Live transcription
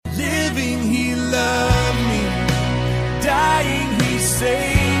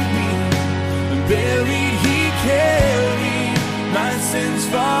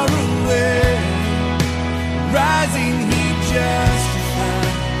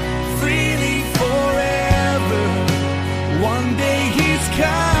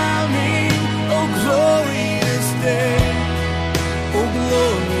coming, oh glorious day, oh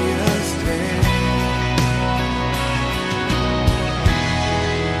glorious day.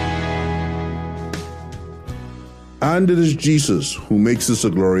 And it is Jesus who makes this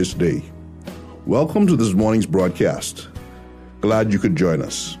a glorious day. Welcome to this morning's broadcast. Glad you could join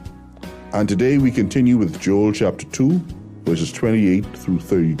us. And today we continue with Joel chapter 2, verses 28 through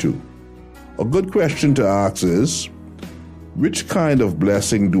 32. A good question to ask is, which kind of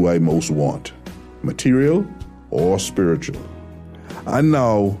blessing do I most want? Material or spiritual? And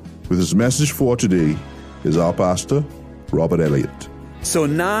now, with his message for today, is our pastor, Robert Elliott. So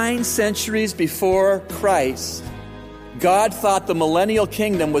 9 centuries before Christ, God thought the millennial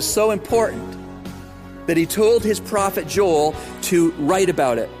kingdom was so important that he told his prophet Joel to write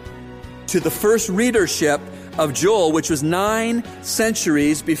about it to the first readership of Joel, which was 9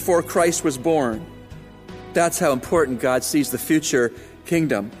 centuries before Christ was born. That's how important God sees the future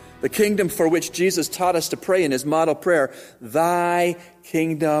kingdom. The kingdom for which Jesus taught us to pray in his model prayer, Thy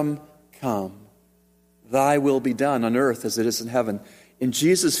kingdom come. Thy will be done on earth as it is in heaven. In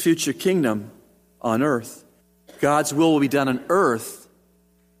Jesus' future kingdom on earth, God's will be done on earth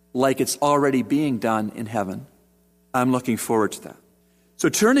like it's already being done in heaven. I'm looking forward to that. So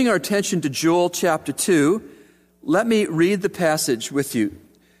turning our attention to Joel chapter 2, let me read the passage with you.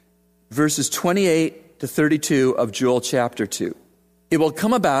 Verses 28 to 32 of Joel chapter 2. It will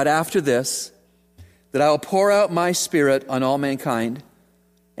come about after this that I will pour out my spirit on all mankind,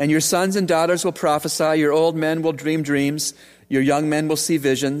 and your sons and daughters will prophesy, your old men will dream dreams, your young men will see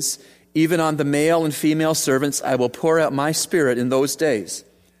visions. Even on the male and female servants I will pour out my spirit in those days.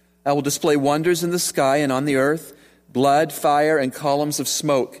 I will display wonders in the sky and on the earth, blood, fire, and columns of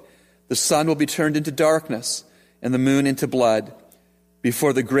smoke. The sun will be turned into darkness, and the moon into blood,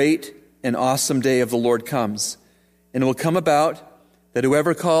 before the great and awesome day of the Lord comes. And it will come about that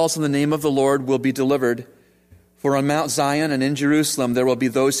whoever calls on the name of the Lord will be delivered. For on Mount Zion and in Jerusalem there will be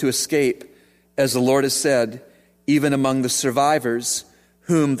those who escape, as the Lord has said, even among the survivors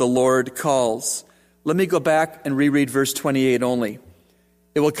whom the Lord calls. Let me go back and reread verse 28 only.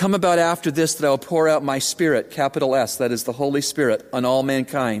 It will come about after this that I will pour out my spirit, capital S, that is the Holy Spirit, on all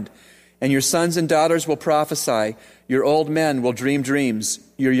mankind. And your sons and daughters will prophesy. Your old men will dream dreams.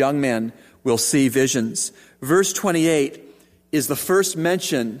 Your young men will see visions. Verse 28 is the first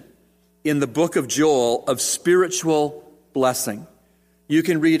mention in the book of Joel of spiritual blessing. You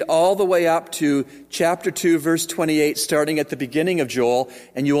can read all the way up to chapter 2, verse 28, starting at the beginning of Joel,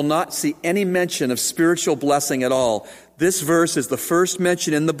 and you will not see any mention of spiritual blessing at all. This verse is the first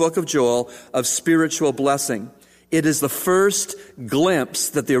mention in the book of Joel of spiritual blessing. It is the first glimpse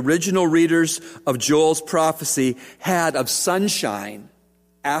that the original readers of Joel's prophecy had of sunshine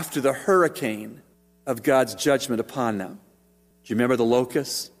after the hurricane of God's judgment upon them. Do you remember the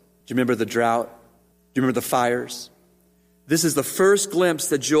locusts? Do you remember the drought? Do you remember the fires? This is the first glimpse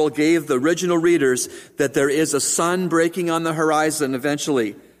that Joel gave the original readers that there is a sun breaking on the horizon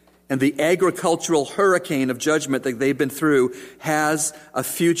eventually, and the agricultural hurricane of judgment that they've been through has a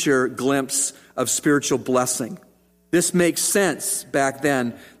future glimpse of spiritual blessing. This makes sense back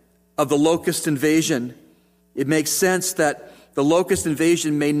then of the locust invasion. It makes sense that the locust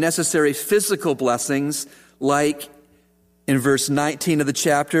invasion made necessary physical blessings, like in verse 19 of the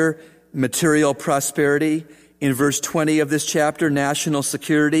chapter, material prosperity. In verse 20 of this chapter, national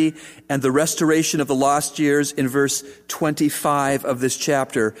security, and the restoration of the lost years in verse 25 of this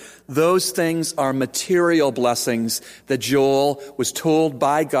chapter. Those things are material blessings that Joel was told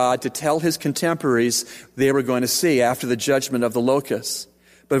by God to tell his contemporaries they were going to see after the judgment of the locusts.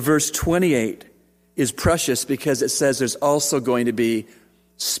 But verse 28 is precious because it says there's also going to be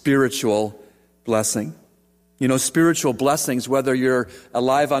spiritual blessing. You know, spiritual blessings, whether you're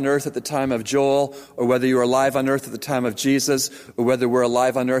alive on earth at the time of Joel, or whether you're alive on earth at the time of Jesus, or whether we're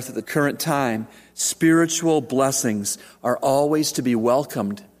alive on earth at the current time, spiritual blessings are always to be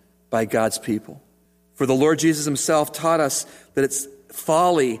welcomed by God's people. For the Lord Jesus himself taught us that it's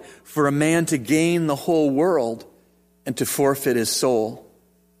folly for a man to gain the whole world and to forfeit his soul.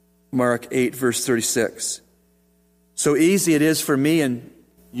 Mark 8, verse 36. So easy it is for me and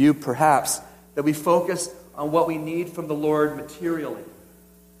you, perhaps, that we focus on what we need from the Lord materially.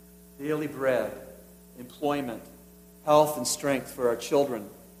 Daily bread, employment, health and strength for our children,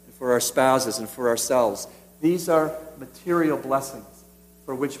 and for our spouses, and for ourselves. These are material blessings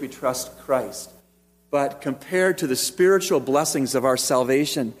for which we trust Christ. But compared to the spiritual blessings of our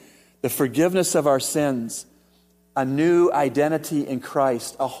salvation, the forgiveness of our sins, a new identity in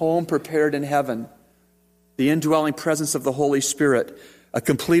Christ, a home prepared in heaven, the indwelling presence of the Holy Spirit, a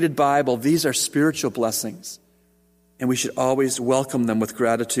completed Bible, these are spiritual blessings. and we should always welcome them with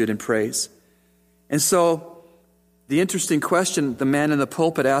gratitude and praise. And so, the interesting question the man in the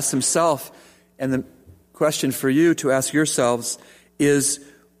pulpit asks himself, and the question for you to ask yourselves is,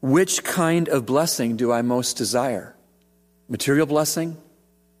 which kind of blessing do I most desire? Material blessing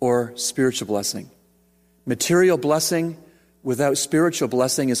or spiritual blessing? Material blessing without spiritual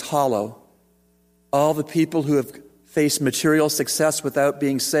blessing is hollow. All the people who have faced material success without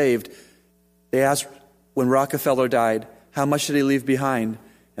being saved, they asked when Rockefeller died, how much did he leave behind?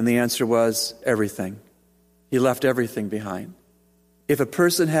 And the answer was everything. He left everything behind. If a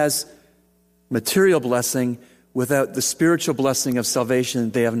person has material blessing without the spiritual blessing of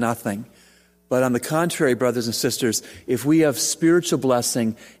salvation, they have nothing. But on the contrary, brothers and sisters, if we have spiritual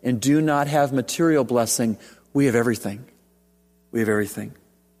blessing and do not have material blessing, we have everything. We have everything.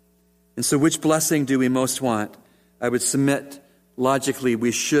 And so which blessing do we most want? I would submit, logically,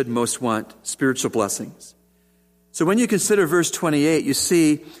 we should most want spiritual blessings. So when you consider verse 28, you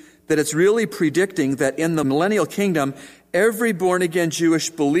see that it's really predicting that in the millennial kingdom, every born-again Jewish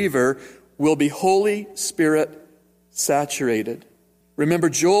believer will be Holy Spirit saturated. Remember,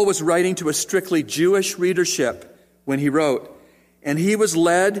 Joel was writing to a strictly Jewish readership when he wrote, and he was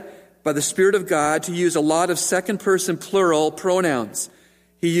led by the Spirit of God to use a lot of second-person plural pronouns.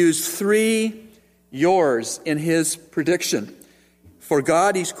 He used 3 yours in his prediction. For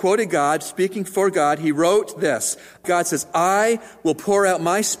God, he's quoted God, speaking for God, he wrote this. God says, I will pour out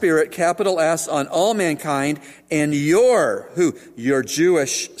my Spirit, capital S, on all mankind, and your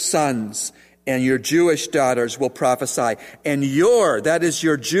Jewish sons and your Jewish daughters will prophesy. And that is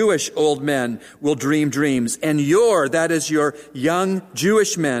your Jewish old men, will dream dreams. And that is your young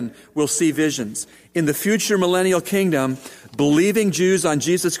Jewish men, will see visions. In the future millennial kingdom, believing Jews on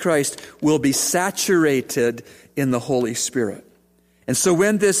Jesus Christ will be saturated in the Holy Spirit. And so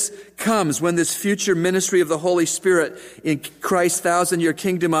when this comes, when this future ministry of the Holy Spirit in Christ's 1,000-year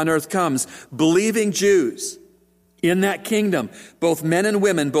kingdom on earth comes, believing Jews in that kingdom, both men and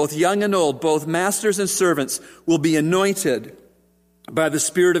women, both young and old, both masters and servants, will be anointed by the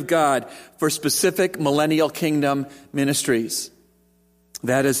Spirit of God for specific millennial kingdom ministries.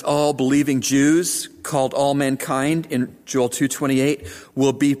 That is, all believing Jews, called all mankind in Joel 2:28,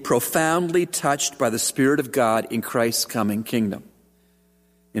 will be profoundly touched by the Spirit of God in Christ's coming kingdom.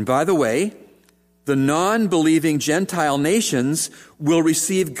 And by the way, the non-believing Gentile nations will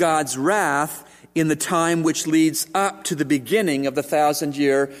receive God's wrath in the time which leads up to the beginning of the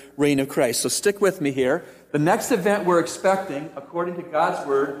 1,000-year reign of Christ. So stick with me here. The next event we're expecting, according to God's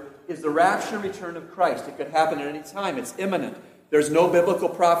word, is the rapture return of Christ. It could happen at any time. It's imminent. There's no biblical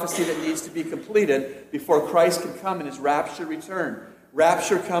prophecy that needs to be completed before Christ can come in his rapture return.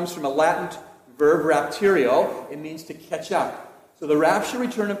 Rapture comes from a Latin verb, raptio. It means to catch up. So the rapture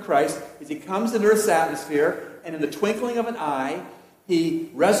return of Christ is he comes in Earth's atmosphere, and in the twinkling of an eye, he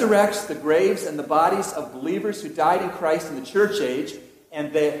resurrects the graves and the bodies of believers who died in Christ in the church age,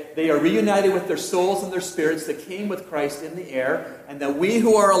 and they are reunited with their souls and their spirits that came with Christ in the air, and that we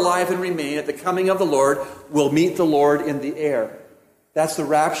who are alive and remain at the coming of the Lord will meet the Lord in the air. That's the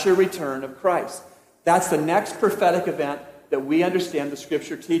rapture return of Christ. That's the next prophetic event that we understand the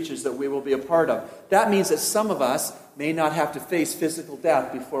Scripture teaches that we will be a part of. That means that some of us may not have to face physical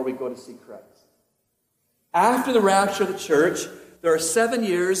death before we go to see Christ. After the rapture of the church, there are 7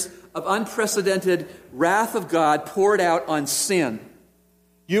 years of unprecedented wrath of God poured out on sin.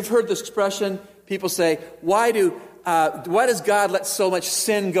 You've heard this expression. People say, why does God let so much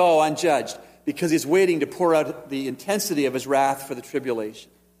sin go unjudged? Because he's waiting to pour out the intensity of his wrath for the tribulation.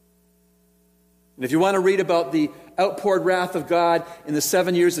 And if you want to read about the outpoured wrath of God in the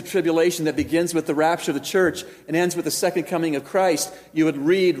 7 years of tribulation that begins with the rapture of the church and ends with the second coming of Christ, you would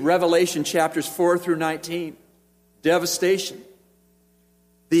read Revelation chapters 4 through 19. Devastation.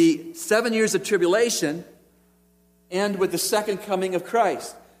 The 7 years of tribulation end with the second coming of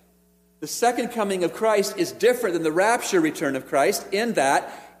Christ. The second coming of Christ is different than the rapture return of Christ in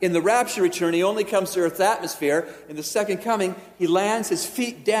that in the rapture return, he only comes to Earth's atmosphere. In the second coming, he lands his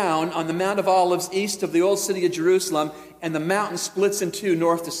feet down on the Mount of Olives east of the old city of Jerusalem, and the mountain splits in two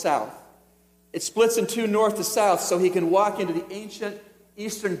north to south. It splits in two north to south so he can walk into the ancient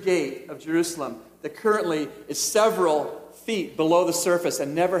eastern gate of Jerusalem that currently is several feet below the surface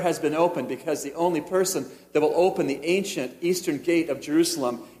and never has been opened, because the only person that will open the ancient eastern gate of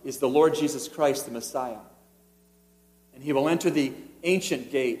Jerusalem is the Lord Jesus Christ, the Messiah. And he will enter the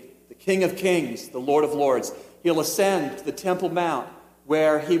ancient gate, the King of Kings, the Lord of Lords. He'll ascend to the Temple Mount,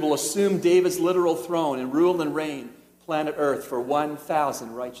 where he will assume David's literal throne and rule and reign planet Earth for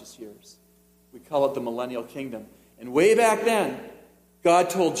 1,000 righteous years. We call it the millennial kingdom. And way back then,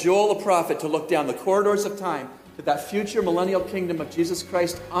 God told Joel the prophet to look down the corridors of time to that future millennial kingdom of Jesus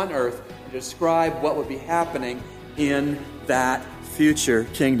Christ on earth and describe what would be happening in that future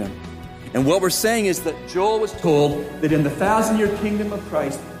kingdom. And what we're saying is that Joel was told that in the 1,000-year kingdom of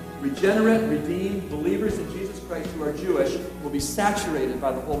Christ, regenerate, redeemed believers in Jesus Christ who are Jewish will be saturated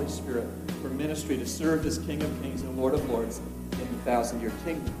by the Holy Spirit for ministry to serve this King of Kings and Lord of Lords in the 1,000-year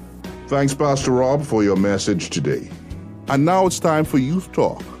kingdom. Thanks, Pastor Rob, for your message today. And now it's time for Youth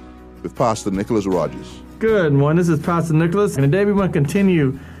Talk with Pastor Nicholas Rogers. Good morning, this is Pastor Nicholas, and today we want to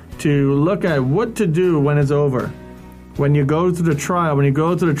continue to look at what to do when it's over. When you go through the trial, when you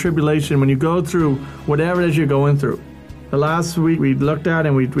go through the tribulation, when you go through whatever it is you're going through. The last week we looked at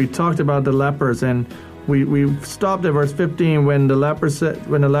and we talked about the lepers, and we stopped at verse 15 when the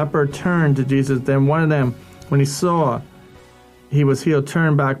leper turned to Jesus. Then one of them, when he saw he was healed,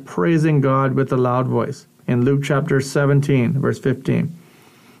 turned back, praising God with a loud voice. In Luke chapter 17, verse 15.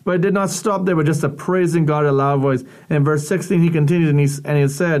 But it did not stop there with just a praising God with a loud voice. In verse 16 he continued and he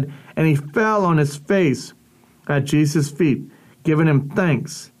said, and he fell on his face at Jesus' feet, giving him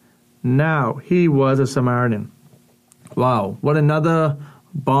thanks. Now he was a Samaritan. Wow, what another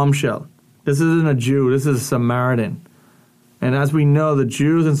bombshell. This isn't a Jew, this is a Samaritan. And as we know, the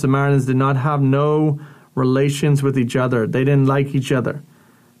Jews and Samaritans did not have no relations with each other. They didn't like each other.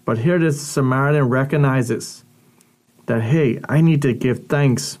 But here this Samaritan recognizes that, hey, I need to give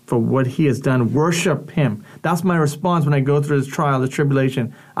thanks for what he has done. Worship him. That's my response when I go through this trial, this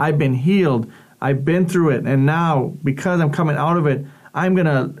tribulation. I've been healed. I've been through it. And now, because I'm coming out of it, I'm going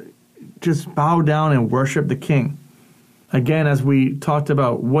to just bow down and worship the King. Again, as we talked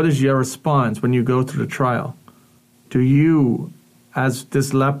about, what is your response when you go through the trial? Do you, as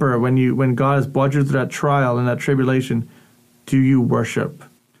this leper, when God has brought you through that trial and that tribulation, do you worship?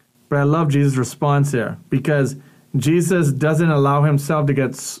 But I love Jesus' response there, because Jesus doesn't allow himself to get,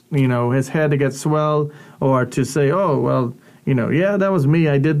 his head to get swelled or to say, oh, well, yeah, that was me,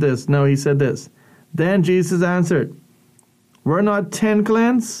 I did this. No, he said this. Then Jesus answered, were not 10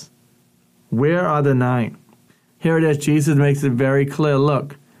 cleansed? Where are the 9? Here it is, Jesus makes it very clear.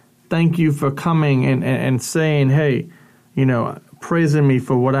 Look, thank you for coming and saying, hey, praising me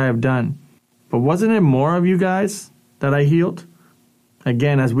for what I have done. But wasn't it more of you guys that I healed?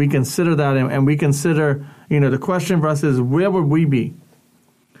 Again, as we consider that and we consider, the question for us is, where would we be?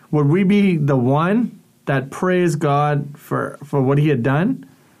 Would we be the one that praised God for what he had done?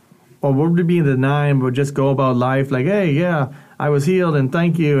 Or would we be the 9 would just go about life like, hey, yeah, I was healed and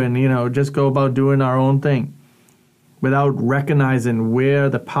thank you, and, just go about doing our own thing without recognizing where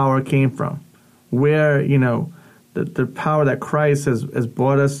the power came from, where, the power that Christ has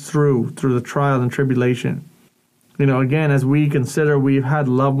brought us through the trial and tribulation. Again, as we consider, we've had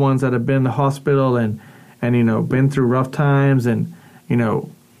loved ones that have been in the hospital and been through rough times, and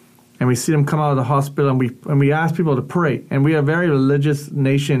we see them come out of the hospital, and we ask people to pray. And we are a very religious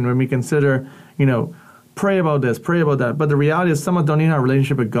nation when we consider, pray about this, pray about that. But the reality is some of us don't even have a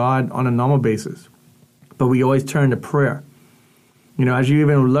relationship with God on a normal basis. But we always turn to prayer. As you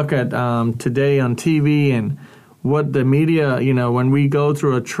even look at today on TV and what the media, when we go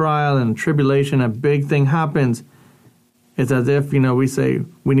through a trial and tribulation, a big thing happens, it's as if, we say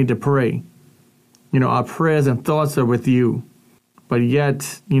we need to pray. Our prayers and thoughts are with you. But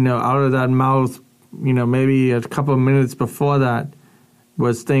yet, out of that mouth, maybe a couple of minutes before that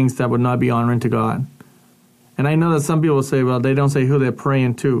was things that would not be honoring to God. And I know that some people say, well, they don't say who they're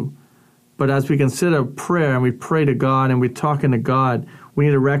praying to. But as we consider prayer and we pray to God and we're talking to God, we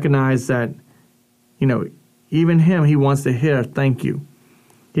need to recognize that, even him, he wants to hear thank you.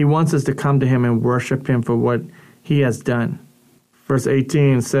 He wants us to come to him and worship him for what he has done. Verse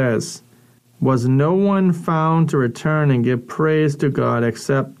 18 says, was no one found to return and give praise to God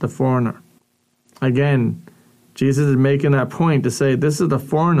except the foreigner? Again, Jesus is making that point to say, this is the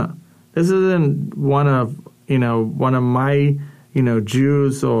foreigner. This isn't one of my,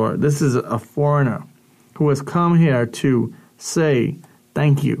 Jews, or this is a foreigner who has come here to say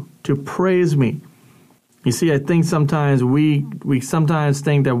thank you, to praise me. You see, I think sometimes we sometimes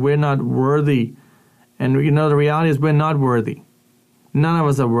think that we're not worthy. And, the reality is we're not worthy. None of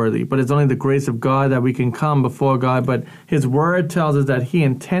us are worthy, but it's only the grace of God that we can come before God. But his word tells us that he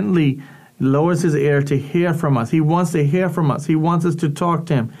intently lowers his ear to hear from us. He wants to hear from us. He wants us to talk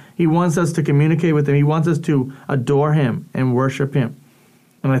to him. He wants us to communicate with him. He wants us to adore him and worship him.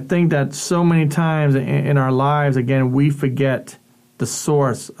 And I think that so many times in our lives, again, we forget the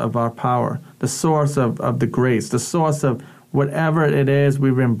source of our power, the source of the grace, the source of whatever it is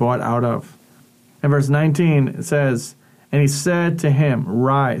we've been brought out of. In verse 19, it says, and he said to him,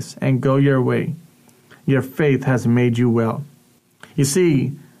 rise and go your way. Your faith has made you well. You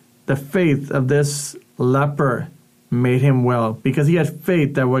see, the faith of this leper made him well because he had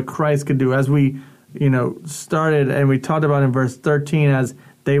faith that what Christ could do. As we, started and we talked about in verse 13, as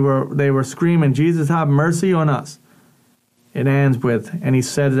they were screaming, Jesus, have mercy on us. It ends with, and he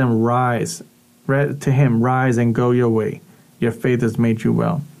said to them, rise and go your way. Your faith has made you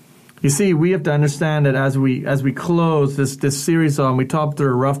well. You see, we have to understand that as we close this series on, we talk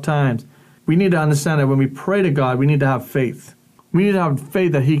through rough times, we need to understand that when we pray to God, we need to have faith. We need to have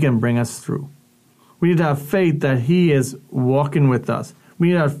faith that he can bring us through. We need to have faith that he is walking with us. We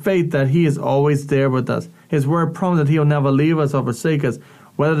need to have faith that he is always there with us. His word promises that he will never leave us or forsake us.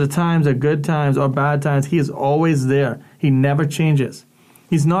 Whether the times are good times or bad times, he is always there. He never changes.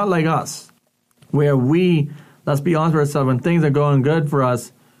 He's not like us, where we, let's be honest with ourselves, when things are going good for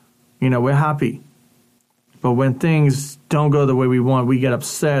us, we're happy. But when things don't go the way we want, we get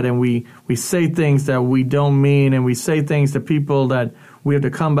upset and we say things that we don't mean, and we say things to people that we have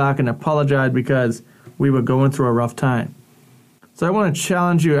to come back and apologize because we were going through a rough time. So I want to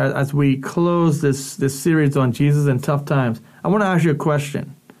challenge you as we close this series on Jesus in tough times. I want to ask you a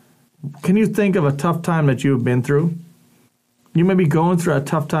question. Can you think of a tough time that you've been through? You may be going through a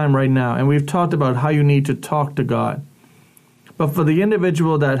tough time right now, and we've talked about how you need to talk to God. But for the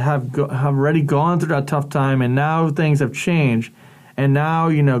individual that have already gone through that tough time and now things have changed and now,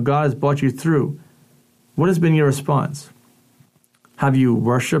 God has brought you through, what has been your response? Have you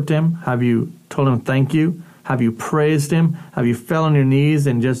worshiped him? Have you told him thank you? Have you praised him? Have you fell on your knees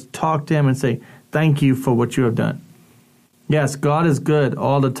and just talked to him and say, thank you for what you have done? Yes, God is good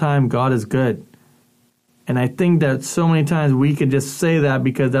all the time. God is good. And I think that so many times we can just say that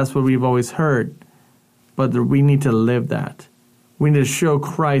because that's what we've always heard. But we need to live that. We need to show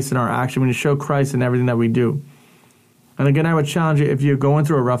Christ in our action. We need to show Christ in everything that we do. And again, I would challenge you, if you're going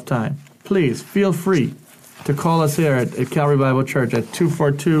through a rough time, please feel free to call us here at Calvary Bible Church at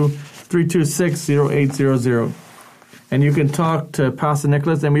 242-326-0800. And you can talk to Pastor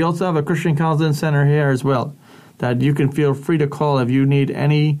Nicholas. And we also have a Christian Counseling Center here as well that you can feel free to call if you need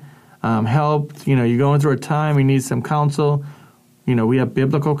any help. You're going through a time, you need some counsel. We have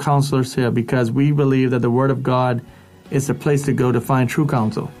biblical counselors here because we believe that the Word of God is the place to go to find true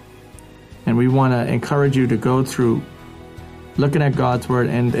counsel. And we want to encourage you to go through looking at God's Word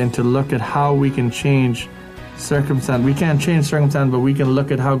and to look at how we can change circumstance. We can't change circumstance, but we can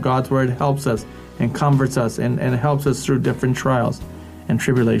look at how God's Word helps us and comforts us and helps us through different trials and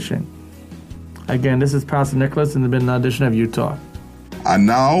tribulation. Again, this is Pastor Nicholas, and there's been an edition of Utah. And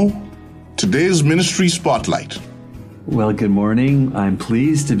now, today's Ministry Spotlight. Well, good morning. I'm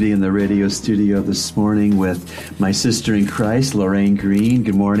pleased to be in the radio studio this morning with my sister in Christ, Lorraine Green.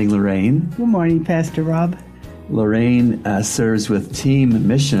 Good morning, Lorraine. Good morning, Pastor Rob. Lorraine serves with Team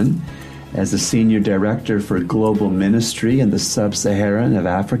Mission as the Senior Director for Global Ministry in the Sub-Saharan of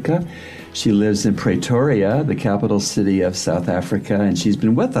Africa. She lives in Pretoria, the capital city of South Africa, and she's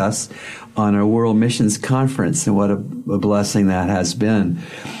been with us on our World Missions Conference, and what a blessing that has been.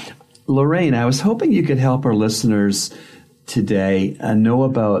 Lorraine, I was hoping you could help our listeners today know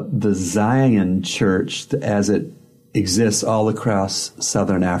about the Zion Church as it exists all across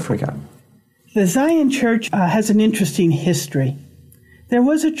Southern Africa. The Zion Church has an interesting history. There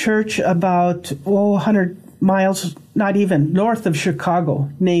was a church about 100 miles, not even, north of Chicago,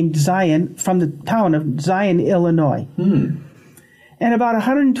 named Zion, from the town of Zion, Illinois. And about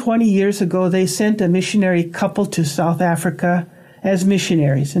 120 years ago, they sent a missionary couple to South Africa as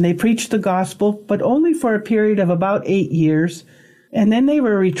missionaries, and they preached the gospel, but only for a period of about 8 years. And then they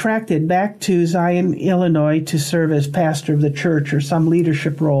were retracted back to Zion, Illinois, to serve as pastor of the church or some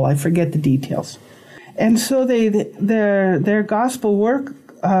leadership role. I forget the details. And so their gospel work,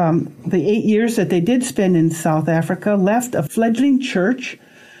 the 8 years that they did spend in South Africa, left a fledgling church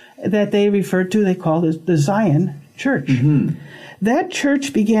that they referred to, they called it the Zion Church. That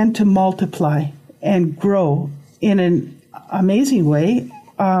church began to multiply and grow in an amazing way.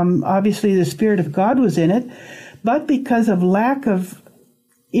 Obviously, the Spirit of God was in it, but because of lack of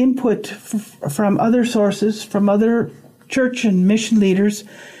input from other sources, from other church and mission leaders,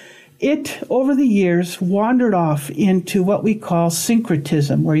 it, over the years, wandered off into what we call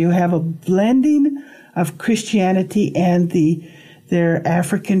syncretism, where you have a blending of Christianity and their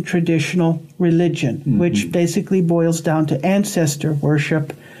African traditional religion, which basically boils down to ancestor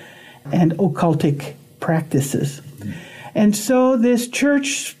worship and occultic practices. And so this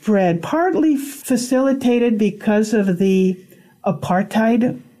church spread, partly facilitated because of the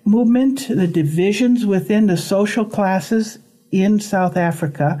apartheid movement, the divisions within the social classes in South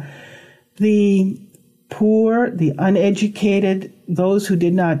Africa. The poor, the uneducated, those who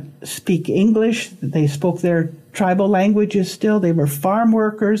did not speak English, they spoke their tribal languages still. They were farm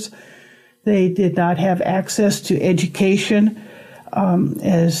workers. They did not have access to education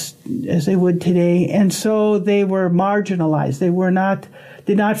as they would today, and so they were marginalized. They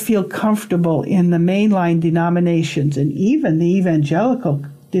did not feel comfortable in the mainline denominations, and even the evangelical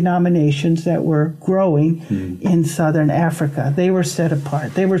denominations that were growing in southern Africa. They were set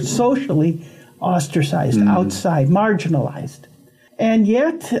apart. They were socially ostracized, outside, marginalized. And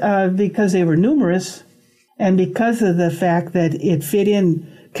yet, because they were numerous, and because of the fact that it fit in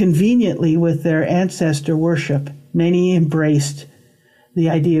conveniently with their ancestor worship, many embraced the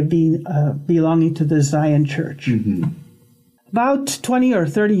idea of belonging to the Zion Church. About 20 or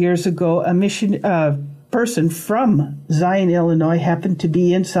 30 years ago, a person from Zion, Illinois, happened to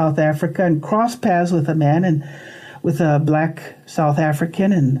be in South Africa and crossed paths with a man and with a black South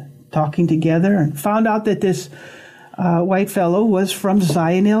African, and talking together, and found out that this white fellow was from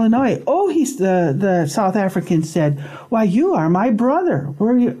Zion, Illinois. Oh, the South African said, "Why, you are my brother.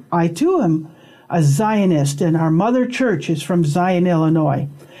 I too am a Zionist, and our mother church is from Zion, Illinois."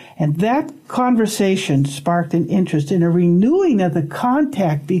 And that conversation sparked an interest in a renewing of the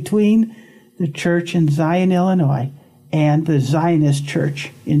contact between the church in Zion, Illinois, and the Zionist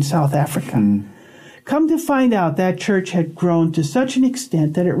church in South Africa. Come to find out, that church had grown to such an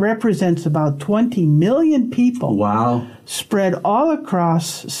extent that it represents about 20 million people. Wow. Spread all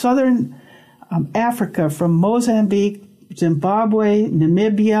across southern Africa, from Mozambique, Zimbabwe,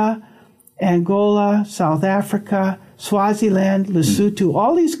 Namibia, Angola, South Africa, Swaziland, Lesotho.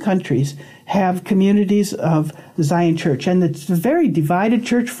 All these countries have communities of the Zion Church. And it's a very divided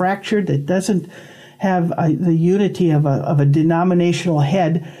church, fractured, that doesn't have the unity of a denominational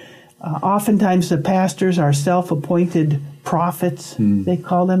head. Oftentimes the pastors are self-appointed prophets, they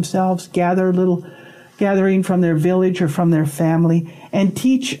call themselves, gathering from their village or from their family, and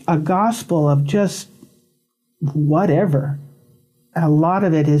teach a gospel of just whatever. A lot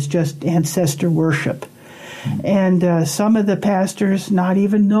of it is just ancestor worship. And some of the pastors not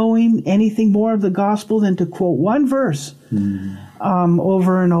even knowing anything more of the gospel than to quote one verse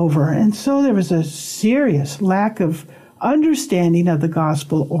over and over. And so there was a serious lack of understanding of the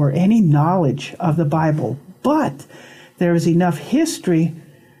gospel or any knowledge of the Bible. But there was enough history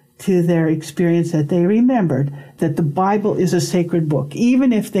to their experience that they remembered that the Bible is a sacred book,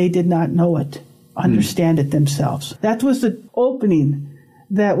 even if they did not know it, understand it themselves. That was the opening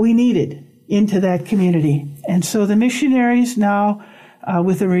that we needed into that community. And so the missionaries now,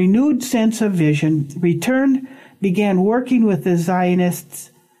 with a renewed sense of vision, returned, began working with the Zionists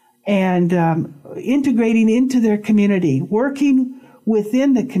and integrating into their community, working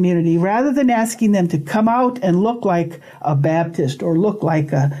within the community, rather than asking them to come out and look like a Baptist or look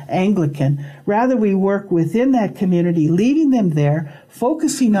like an Anglican. Rather, we work within that community, leading them there,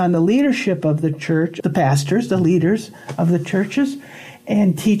 focusing on the leadership of the church, the pastors, the leaders of the churches,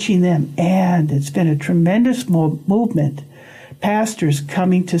 and teaching them. And it's been a tremendous movement. Pastors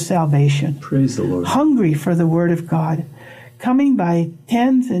coming to salvation. Praise the Lord. Hungry for the Word of God. Coming by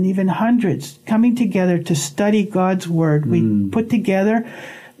tens and even hundreds, coming together to study God's Word. We put together,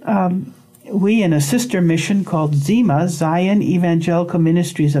 we and a sister mission called ZIMA, Zion Evangelical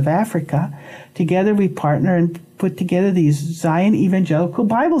Ministries of Africa, together we partner and put together these Zion Evangelical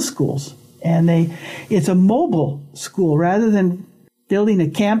Bible Schools. And it's a mobile school. Rather than building a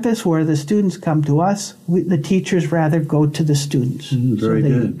campus where the students come to us, the teachers rather go to the students. Very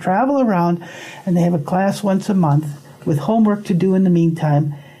good. Travel around, and they have a class once a month with homework to do in the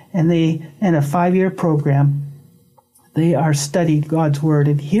meantime, and in a 5-year program, they are studying God's Word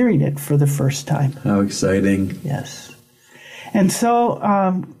and hearing it for the first time. How exciting. Yes. And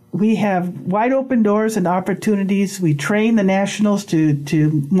so we have wide open doors and opportunities. We train the nationals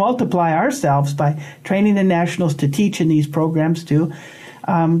to multiply ourselves by training the nationals to teach in these programs too.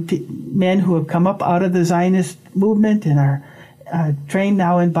 Men who have come up out of the Zionist movement and are trained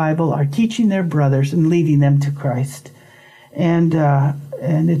now in Bible are teaching their brothers and leading them to Christ. And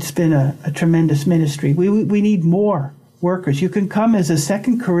it's been a tremendous ministry. We need more workers. You can come as a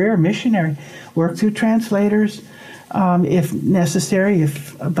second career missionary, work through translators, if necessary.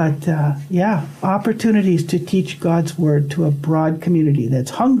 Opportunities to teach God's Word to a broad community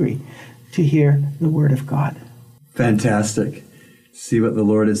that's hungry to hear the Word of God. Fantastic. See what the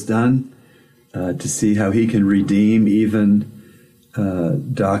Lord has done, to see how He can redeem even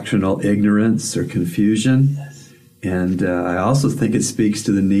doctrinal ignorance or confusion. Yes. And I also think it speaks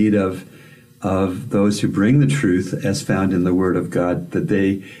to the need of those who bring the truth as found in the Word of God, that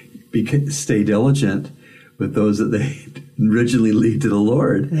they stay diligent with those that they originally lead to the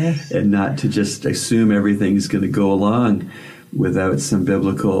Lord, yes, and not to just assume everything's going to go along without some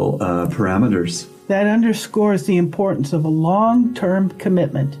biblical parameters. That underscores the importance of a long-term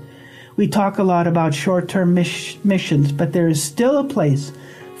commitment. We talk a lot about short-term missions, but there is still a place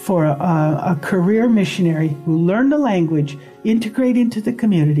for a career missionary who learn the language, integrate into the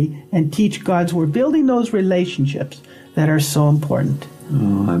community, and teach God's Word, building those relationships that are so important.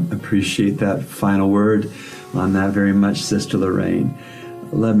 Oh, I appreciate that final word on that very much, Sister Lorraine.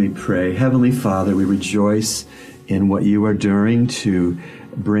 Let me pray. Heavenly Father, we rejoice in what you are doing to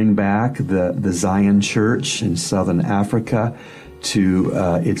bring back the Zion Church in Southern Africa to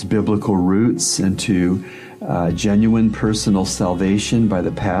its biblical roots and to genuine personal salvation by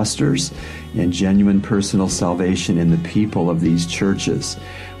the pastors and genuine personal salvation in the people of these churches.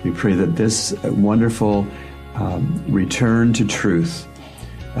 We pray that this wonderful return to truth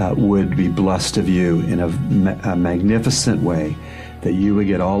would be blessed of you in a magnificent way, that you would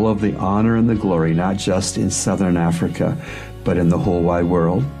get all of the honor and the glory, not just in Southern Africa, but in the whole wide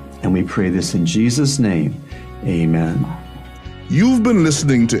world. And we pray this in Jesus' name. Amen. You've been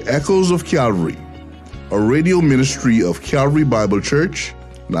listening to Echoes of Calvary, a radio ministry of Calvary Bible Church,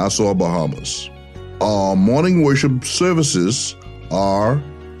 Nassau, Bahamas. Our morning worship services are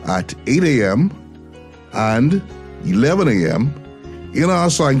at 8 a.m. and 11 a.m. in our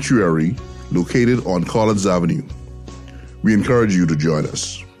sanctuary located on Collins Avenue. We encourage you to join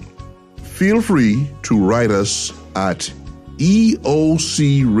us. Feel free to write us at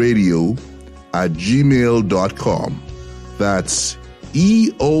eocradio@gmail.com. That's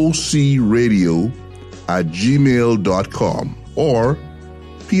eocradio@gmail.com or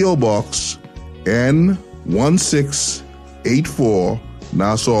P.O. Box N1684,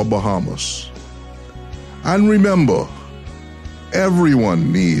 Nassau, Bahamas. And remember,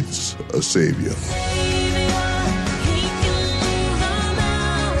 everyone needs a Savior.